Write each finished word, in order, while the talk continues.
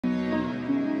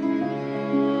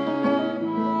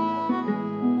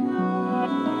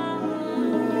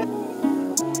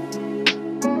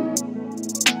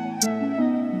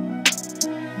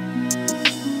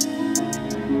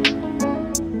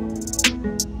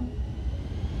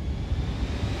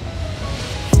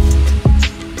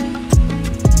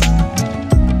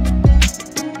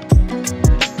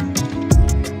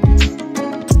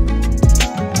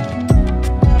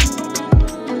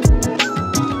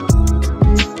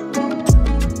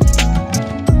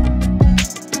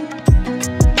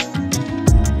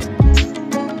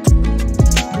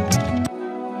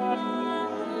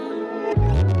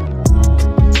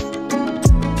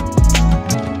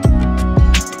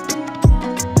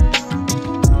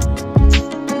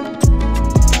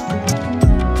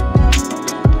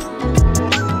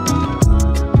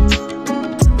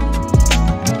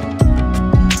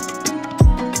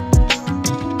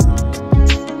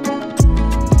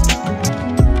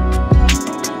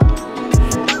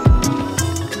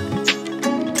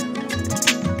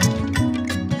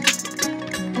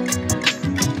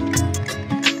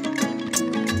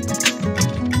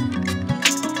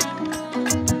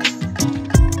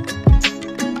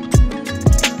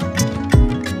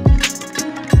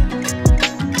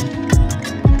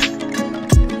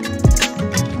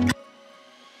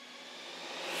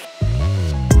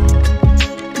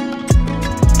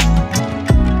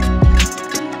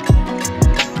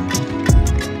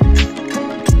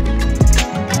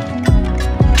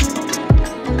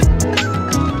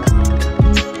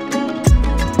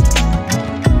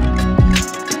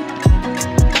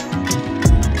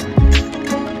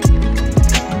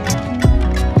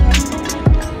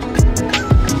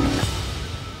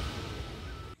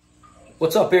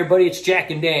What's up, everybody? It's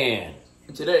Jack and Dan.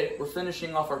 And today, we're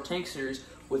finishing off our tank series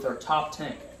with our top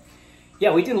tank.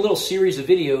 Yeah, we did a little series of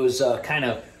videos, kind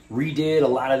of redid a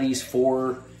lot of these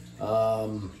four,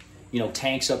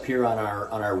 tanks up here on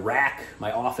our rack,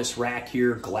 my office rack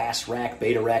here, glass rack,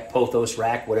 beta rack, Pothos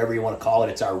rack, whatever you want to call it.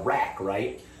 It's our rack,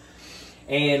 right?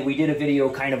 And we did a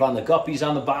video kind of on the guppies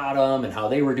on the bottom and how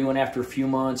they were doing after a few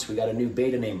months. We got a new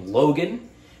beta named Logan,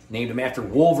 named him after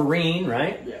Wolverine,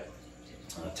 right? Yeah.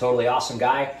 Totally awesome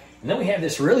guy. And then we have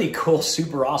this really cool,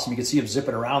 super awesome, you can see him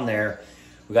zipping around there.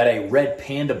 We got a red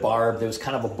panda barb that was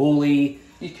kind of a bully.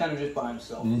 He's kind of just by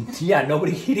himself. Yeah,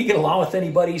 he didn't get along with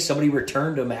anybody. Somebody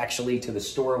returned him actually to the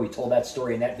store. We told that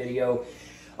story in that video.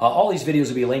 All these videos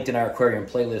will be linked in our aquarium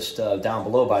playlist down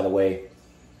below, by the way.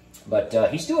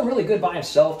 But he's doing really good by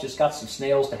himself. Just got some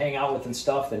snails to hang out with and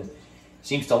stuff, and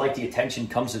seems to like the attention.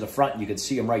 Comes to the front. You can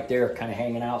see him right there kind of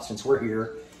hanging out since we're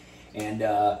here.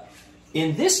 And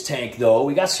in this tank, though,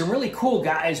 we got some really cool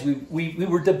guys. We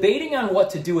were debating on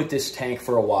what to do with this tank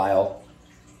for a while.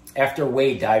 After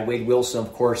Wade died, Wade Wilson,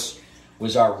 of course,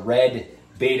 was our red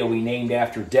beta we named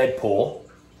after Deadpool.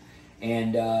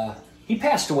 And he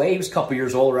passed away. He was a couple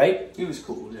years old, right? He was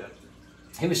cool, yeah.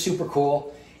 He was super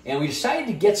cool. And we decided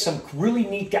to get some really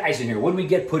neat guys in here. What did we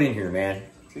get put in here, man?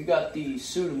 We got the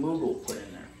Pseudomugil put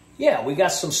in there. Yeah, we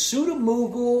got some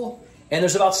Pseudomugil. And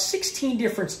there's about 16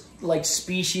 different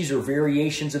species or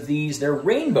variations of these. They're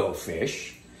rainbow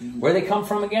fish. Mm-hmm. Where they come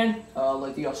from again?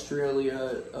 Like the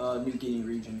Australia, New Guinea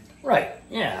region. Right.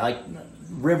 Yeah, like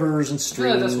rivers and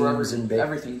streams. Yeah, that's where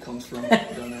everything comes from.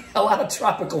 A lot of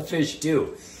tropical fish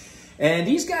too. And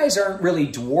these guys aren't really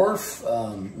dwarf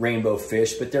rainbow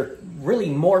fish, but they're really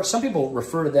more. Some people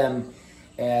refer to them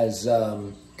as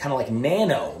kind of like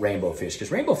nano rainbow fish,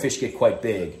 because rainbow fish get quite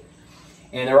big.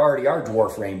 And there already are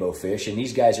dwarf rainbow fish, and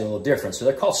these guys are a little different. So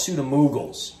they're called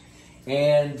Pseudomugils.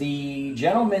 And the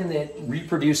gentleman that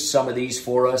reproduced some of these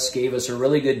for us gave us a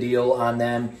really good deal on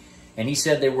them. And he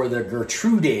said they were the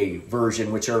Gertrude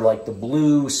version, which are like the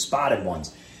blue spotted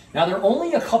ones. Now, they're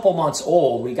only a couple months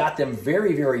old. We got them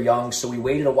very, very young, so we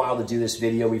waited a while to do this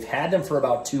video. We've had them for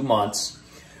about 2 months.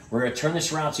 We're going to turn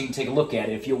this around so you can take a look at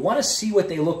it. If you want to see what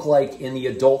they look like in the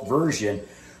adult version,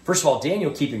 first of all,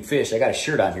 Daniel Keeping Fish, I got a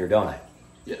shirt on here, don't I?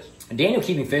 Yes. And Daniel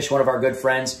Keeping Fish, one of our good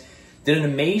friends, did an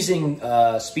amazing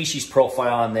species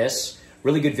profile on this.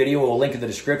 Really good video. We'll link in the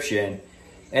description.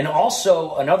 And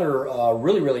also another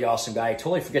really, really awesome guy. I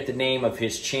totally forget the name of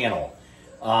his channel.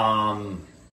 Got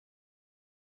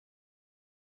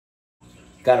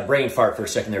a brain fart for a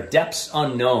second there. Depths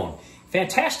Unknown.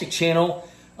 Fantastic channel.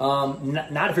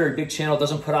 Not a very big channel.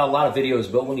 Doesn't put out a lot of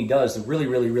videos, but when he does, they're really,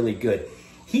 really, really good.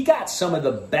 He got some of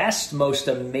the best, most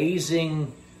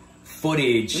amazing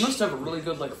footage. He must have a really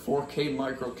good 4K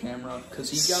micro camera, because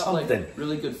he got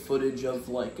really good footage of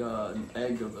an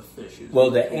egg of a fish. Well,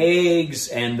 the eggs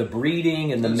and the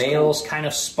breeding and the males kind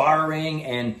of sparring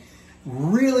and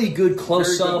really good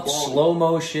close-up, slow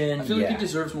motion. I feel like he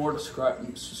deserves more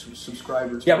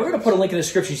subscribers. Yeah, we're going to put a link in the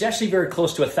description. He's actually very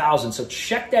close to 1,000, so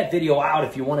check that video out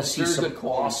if you want to see some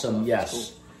awesome. Yes,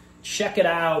 cool. Check it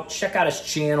out. Check out his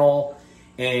channel.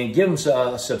 And give him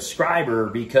a subscriber,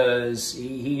 because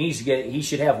he needs to get. He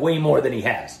should have way more than he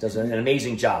has. Does an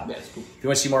amazing job. Yeah, that's cool. If you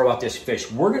want to see more about this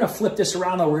fish, we're going to flip this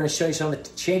around though. We're going to show you some of the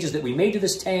changes that we made to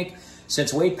this tank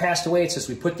since Wade passed away. Since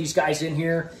we put these guys in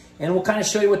here, and we'll kind of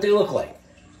show you what they look like.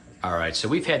 All right, so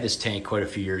we've had this tank quite a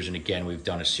few years, and again, we've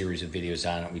done a series of videos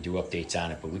on it. We do updates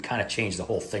on it, but we kind of changed the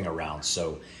whole thing around.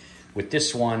 So with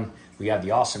this one, we have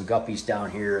the awesome guppies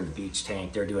down here in the beach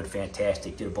tank. They're doing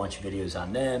fantastic. Did a bunch of videos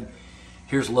on them.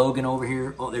 Here's Logan over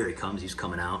here. Oh, there he comes. He's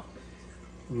coming out.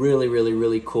 Really, really,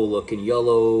 really cool looking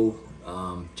yellow.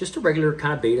 Just a regular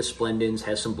kind of beta splendens.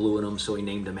 Has some blue in them, so we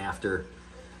named him after,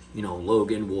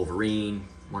 Logan, Wolverine,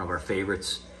 one of our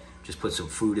favorites. Just put some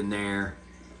food in there,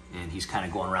 and he's kind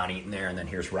of going around eating there. And then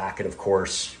here's Rocket, of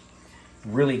course.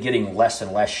 Really getting less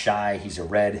and less shy. He's a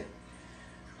red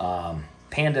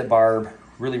panda barb.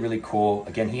 Really, really cool.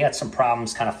 Again, he had some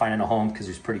problems kind of finding a home because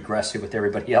he was pretty aggressive with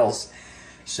everybody else.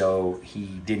 So he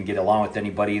didn't get along with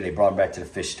anybody. They brought him back to the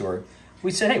fish store.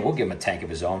 We said, hey, we'll give him a tank of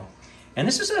his own. And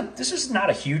this is not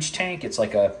a huge tank. It's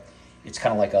kind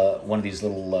of like one of these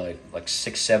little like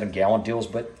 6-7 gallon deals,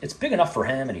 but it's big enough for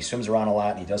him, and he swims around a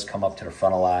lot, and he does come up to the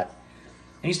front a lot.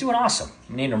 And he's doing awesome.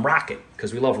 We named him Rocket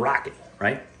because we love Rocket,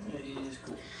 right? Yeah, he is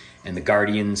cool. And the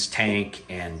Guardians tank,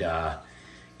 and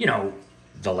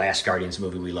the last Guardians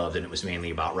movie we loved, and it was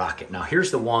mainly about Rocket. Now here's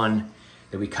the one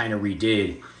that we kind of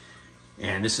redid.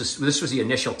 And this was the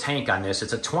initial tank on this.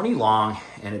 It's a 20 long,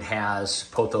 and it has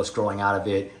pothos growing out of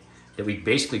it that we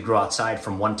basically grow outside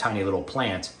from one tiny little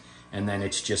plant. and then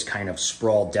it's just kind of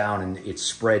sprawled down and it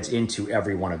spreads into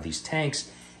every one of these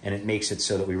tanks, and it makes it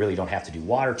so that we really don't have to do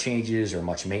water changes or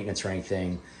much maintenance or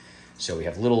anything. So we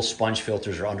have little sponge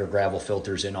filters or under gravel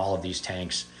filters in all of these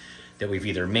tanks that we've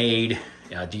either made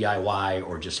DIY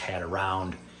or just had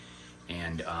around.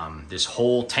 And this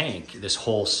whole tank, this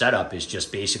whole setup is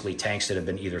just basically tanks that have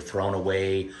been either thrown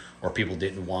away or people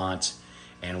didn't want.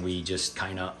 And we just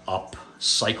kind of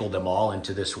upcycled them all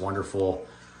into this wonderful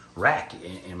rack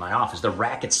in my office. The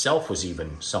rack itself was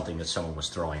even something that someone was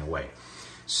throwing away.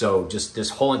 So just this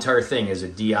whole entire thing is a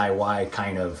DIY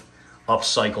kind of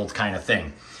upcycled kind of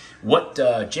thing. What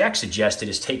Jack suggested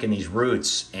is taking these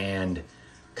roots and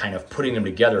kind of putting them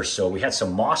together. So we had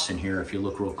some moss in here, if you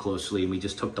look real closely, and we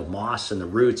just took the moss and the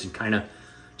roots and kind of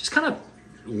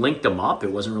linked them up.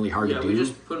 It wasn't really hard to do. Yeah, we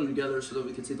just put them together so that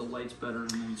we could see the lights better, and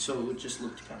then, so it just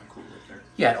looked kind of cool right there.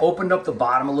 Yeah, it opened up the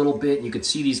bottom a little bit, and you could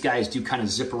see these guys do kind of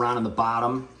zip around in the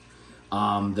bottom.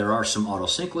 There are some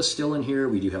autocyclists still in here.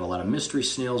 We do have a lot of mystery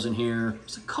snails in here.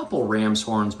 There's a couple ram's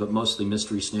horns, but mostly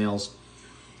mystery snails.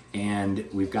 And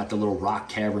we've got the little rock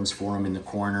caverns for them in the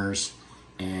corners.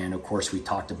 And of course, we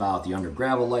talked about the under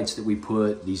gravel lights that we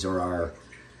put. These are our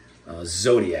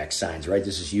zodiac signs, right?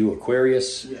 This is you,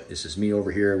 Aquarius. Yeah. This is me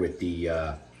over here with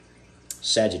the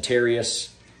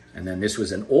Sagittarius. And then this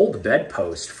was an old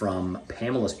bedpost from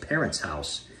Pamela's parents'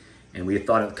 house. And we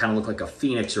thought it kind of looked like a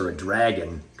phoenix or a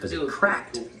dragon because it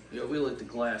cracked. Cool. Yeah, we like the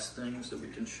glass things that we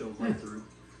can show right through.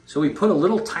 So we put a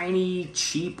little tiny,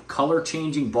 cheap,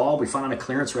 color-changing bulb we found on a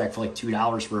clearance rack for like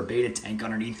 $2 for a beta tank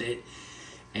underneath it.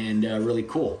 And really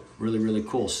cool, really, really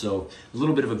cool. So a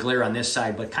little bit of a glare on this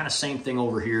side, but kind of same thing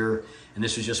over here. And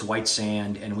this was just white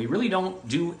sand. And we really don't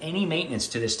do any maintenance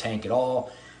to this tank at all.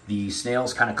 The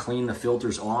snails kind of clean the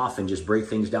filters off and just break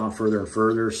things down further and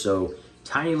further. So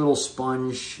tiny little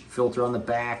sponge filter on the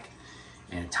back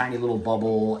and a tiny little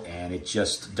bubble, and it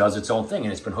just does its own thing.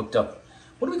 And it's been hooked up.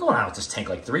 What are we going on with this tank?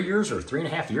 Like 3 years or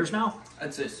 3.5 years now?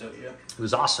 I'd say so, yeah. It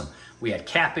was awesome. We had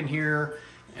Cap in here.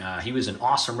 He was an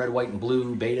awesome red, white, and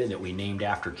blue beta that we named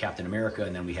after Captain America.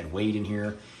 And then we had Wade in here.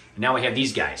 And now we have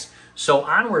these guys. So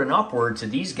onward and upward to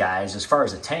these guys, as far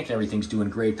as the tank and everything's doing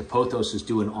great. The Pothos is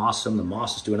doing awesome. The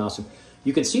moss is doing awesome.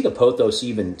 You can see the Pothos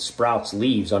even sprouts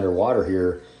leaves underwater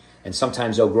here. And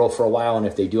sometimes they'll grow for a while. And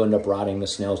if they do end up rotting, the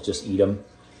snails just eat them.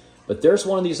 But there's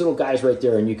one of these little guys right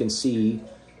there. And you can see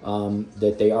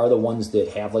that they are the ones that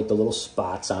have like the little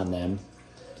spots on them.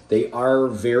 They are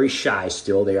very shy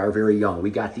still. They are very young. We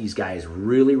got these guys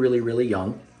really, really, really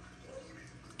young.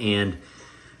 And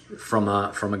from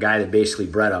a guy that basically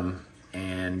bred them.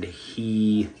 And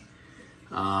he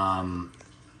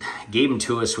gave them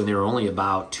to us when they were only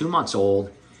about 2 months old.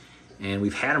 And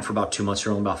we've had them for about 2 months.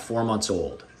 They're only about 4 months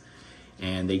old.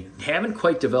 And they haven't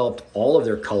quite developed all of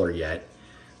their color yet.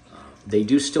 They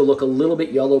do still look a little bit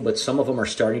yellow, but some of them are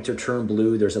starting to turn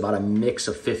blue. There's about a mix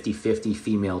of 50-50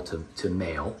 female to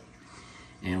male.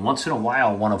 And once in a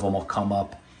while, one of them will come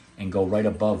up and go right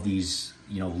above these,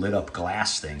 lit up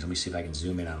glass things. Let me see if I can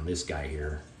zoom in on this guy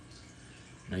here.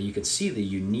 Now you can see the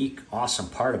unique, awesome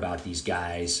part about these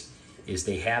guys is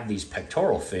they have these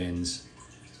pectoral fins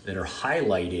that are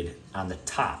highlighted on the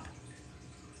top.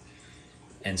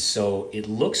 And so it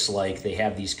looks like they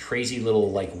have these crazy little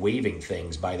like waving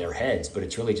things by their heads, but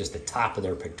it's really just the top of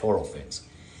their pectoral fins.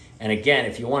 And again,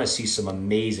 if you want to see some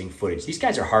amazing footage, these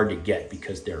guys are hard to get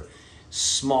because they're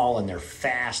small and they're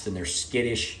fast and they're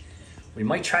skittish. We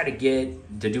might try to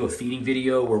do a feeding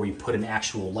video where we put an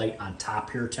actual light on top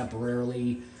here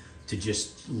temporarily to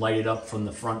just light it up from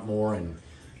the front more and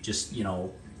just,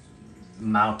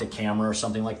 mount the camera or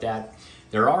something like that.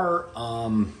 There are,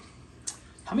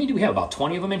 how many do we have? About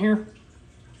 20 of them in here?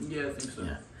 Yeah, I think so.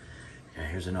 Yeah.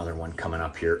 Here's another one coming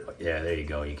up here. Yeah, there you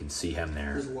go. You can see him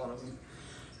there. There's a lot of them.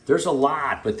 There's a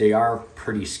lot, but they are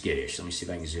pretty skittish. Let me see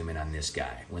if I can zoom in on this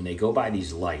guy. When they go by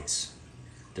these lights,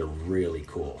 they're really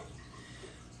cool.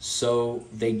 So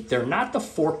they're not the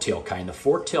fork-tail kind. The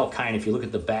fork-tail kind, if you look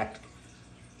at the back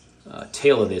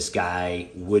tail of this guy,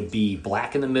 would be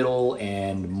black in the middle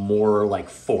and more like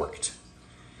forked.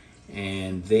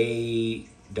 And they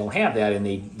don't have that, and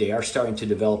they are starting to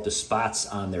develop the spots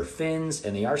on their fins,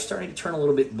 and they are starting to turn a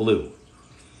little bit blue.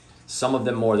 Some of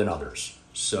them more than others.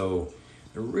 So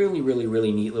they're really, really,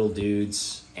 really neat little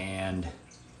dudes, and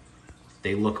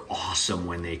they look awesome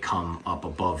when they come up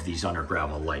above these under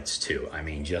gravel lights too. I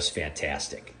mean, just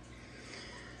fantastic.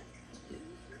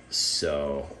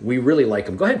 So we really like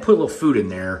them. Go ahead and put a little food in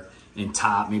there in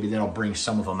top. Maybe that'll bring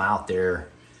some of them out there.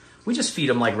 We just feed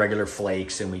them like regular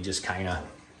flakes, and we just kind of,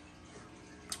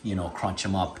 crunch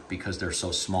them up because they're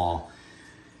so small.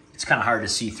 It's kind of hard to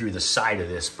see through the side of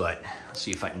this, but let's see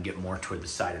if I can get more toward the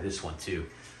side of this one too.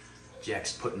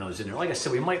 Jack's putting those in there. Like I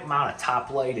said, we might mount a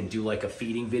top light and do like a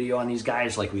feeding video on these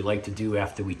guys like we like to do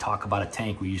after we talk about a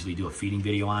tank. We usually do a feeding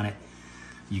video on it.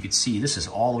 You can see this is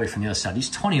all the way from the other side.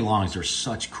 These 20 longs are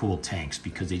such cool tanks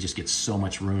because they just get so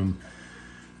much room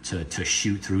to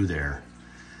shoot through there.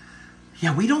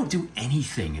 Yeah, we don't do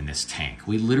anything in this tank.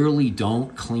 We literally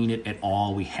don't clean it at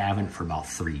all. We haven't for about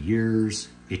 3 years.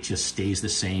 It just stays the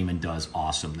same and does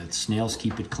awesome. The snails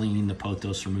keep it clean. The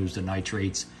Pothos removes the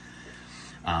nitrates.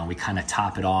 We kind of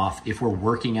top it off. If we're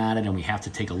working on it and we have to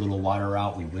take a little water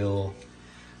out, we will.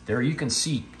 There you can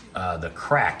see the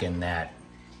crack in that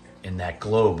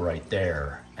globe right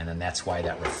there. And then that's why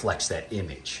that reflects that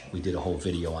image. We did a whole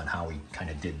video on how we kind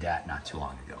of did that not too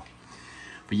long ago.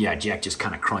 But yeah, Jack just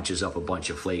kind of crunches up a bunch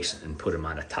of flakes and put them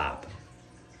on the top.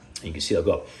 And you can see they'll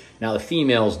go up. Now the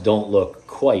females don't look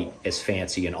quite as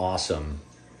fancy and awesome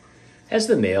as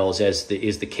the males, as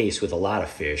is the case with a lot of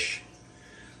fish.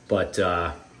 But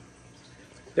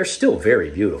they're still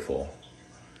very beautiful.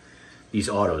 These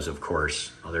autos, of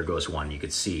course, oh, there goes one. You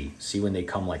could see when they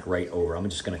come like right over. I'm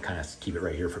just gonna kind of keep it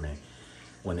right here for a minute.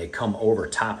 When they come over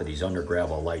top of these under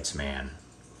gravel lights, man,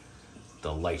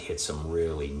 the light hits them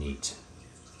really neat.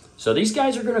 So these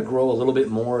guys are gonna grow a little bit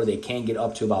more. They can get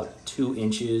up to about 2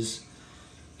 inches,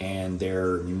 and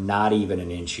they're not even an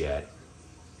inch yet.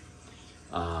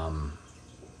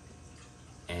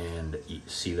 And you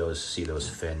see those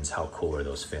fins. How cool are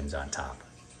those fins on top?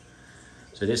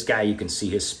 So this guy, you can see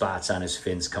his spots on his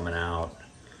fins coming out.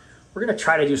 We're gonna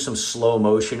try to do some slow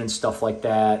motion and stuff like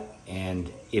that.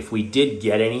 And if we did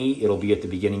get any, it'll be at the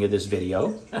beginning of this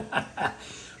video.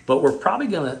 But we're probably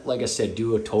gonna, like I said,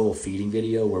 do a total feeding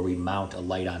video where we mount a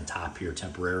light on top here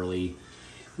temporarily.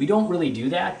 We don't really do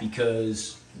that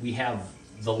because we have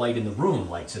the light in the room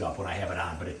lights it up when I have it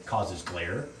on, but it causes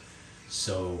glare.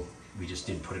 So we just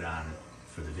didn't put it on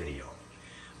for the video.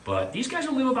 But these guys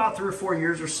will live about 3 or 4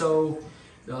 years or so.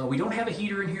 We don't have a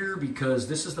heater in here because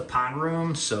this is the pond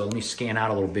room. So let me scan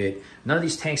out a little bit. None of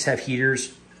these tanks have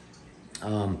heaters.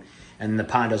 And the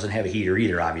pond doesn't have a heater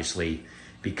either, obviously,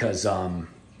 because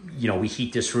you know, we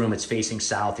heat this room. It's facing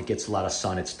south. It gets a lot of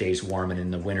sun. It stays warm. And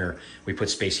in the winter, we put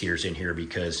space heaters in here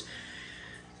because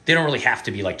they don't really have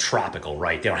to be like tropical,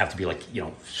 right? They don't have to be like, you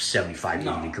know, 75,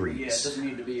 80 degrees. Yeah, it doesn't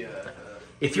need to be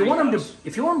if you want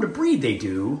them to breed, they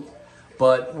do,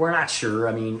 but we're not sure.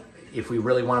 I mean, if we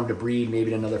really want them to breed,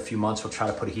 maybe in another few months, we'll try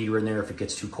to put a heater in there if it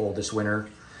gets too cold this winter.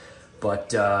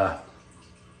 But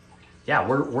yeah,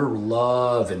 we're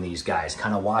loving these guys,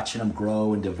 kind of watching them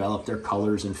grow and develop their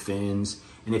colors and fins.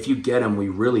 And if you get them, we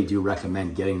really do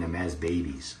recommend getting them as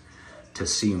babies to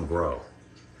see them grow,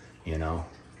 you know.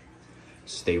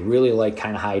 So they really like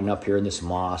kind of hiding up here in this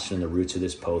moss and the roots of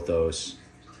this pothos.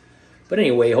 But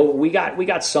anyway, we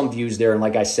got some views there. And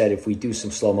like I said, if we do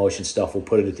some slow motion stuff, we'll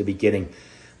put it at the beginning.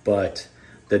 But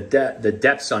the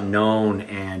depths unknown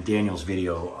and Daniel's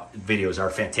videos are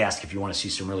fantastic if you want to see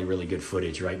some really, really good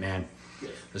footage, right, man?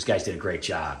 Yes. Those guys did a great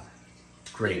job.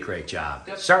 Great job.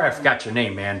 Sorry I forgot your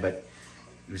name, man, but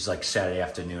it was like Saturday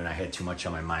afternoon. I had too much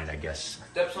on my mind, I guess.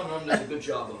 Depths Unknown does a good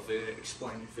job of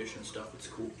explaining fish and stuff. It's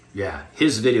cool. Yeah,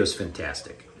 his video is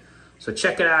fantastic. So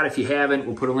check it out if you haven't.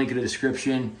 We'll put a link in the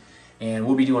description. And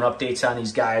we'll be doing updates on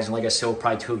these guys. And like I said, we'll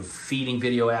probably do a feeding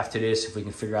video after this if we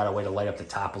can figure out a way to light up the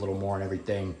top a little more and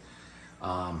everything.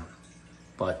 Yeah,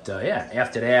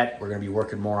 after that, we're going to be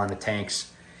working more on the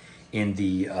tanks in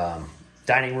the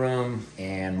dining room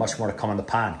and much more to come on the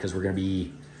pond because we're going to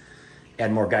be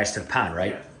adding more guys to the pond,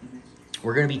 right? Yeah.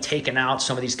 We're going to be taking out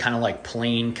some of these kind of like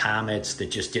plain comets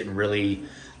that just didn't really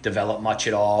develop much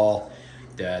at all.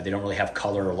 They don't really have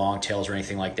color or long tails or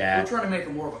anything like that. We're trying to make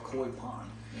it more of a koi pond,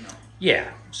 you know?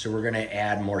 Yeah, so we're going to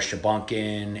add more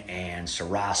shabunkin and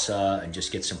sarasa and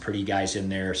just get some pretty guys in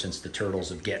there since the turtles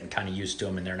have getting kind of used to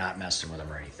them and they're not messing with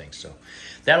them or anything. So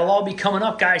that'll all be coming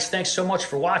up, guys. Thanks so much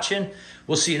for watching.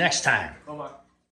 We'll see you next time. Bye-bye.